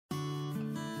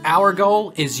Our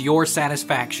goal is your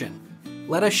satisfaction.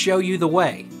 Let us show you the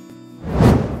way.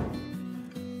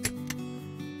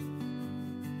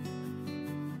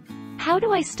 How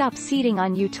do I stop seeding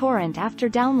on uTorrent after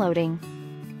downloading?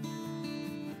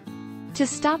 To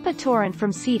stop a torrent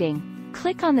from seeding,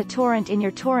 click on the torrent in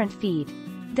your torrent feed,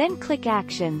 then click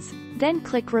Actions, then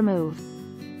click Remove.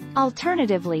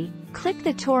 Alternatively, click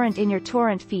the torrent in your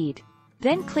torrent feed,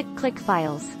 then click Click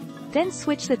Files, then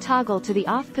switch the toggle to the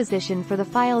off position for the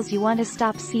files you want to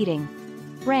stop seeding.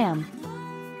 RAM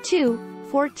 2,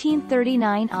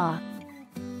 1439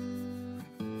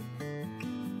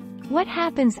 What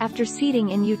happens after seeding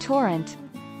in uTorrent?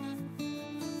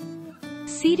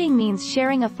 Seeding means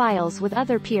sharing of files with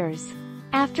other peers.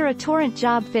 After a torrent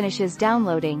job finishes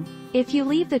downloading, if you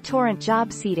leave the torrent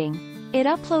job seeding, it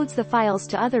uploads the files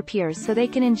to other peers so they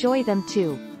can enjoy them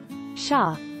too.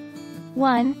 SHA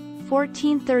 1,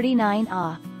 1439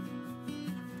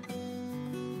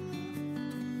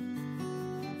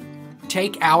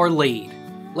 Take our lead.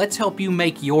 Let's help you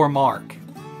make your mark.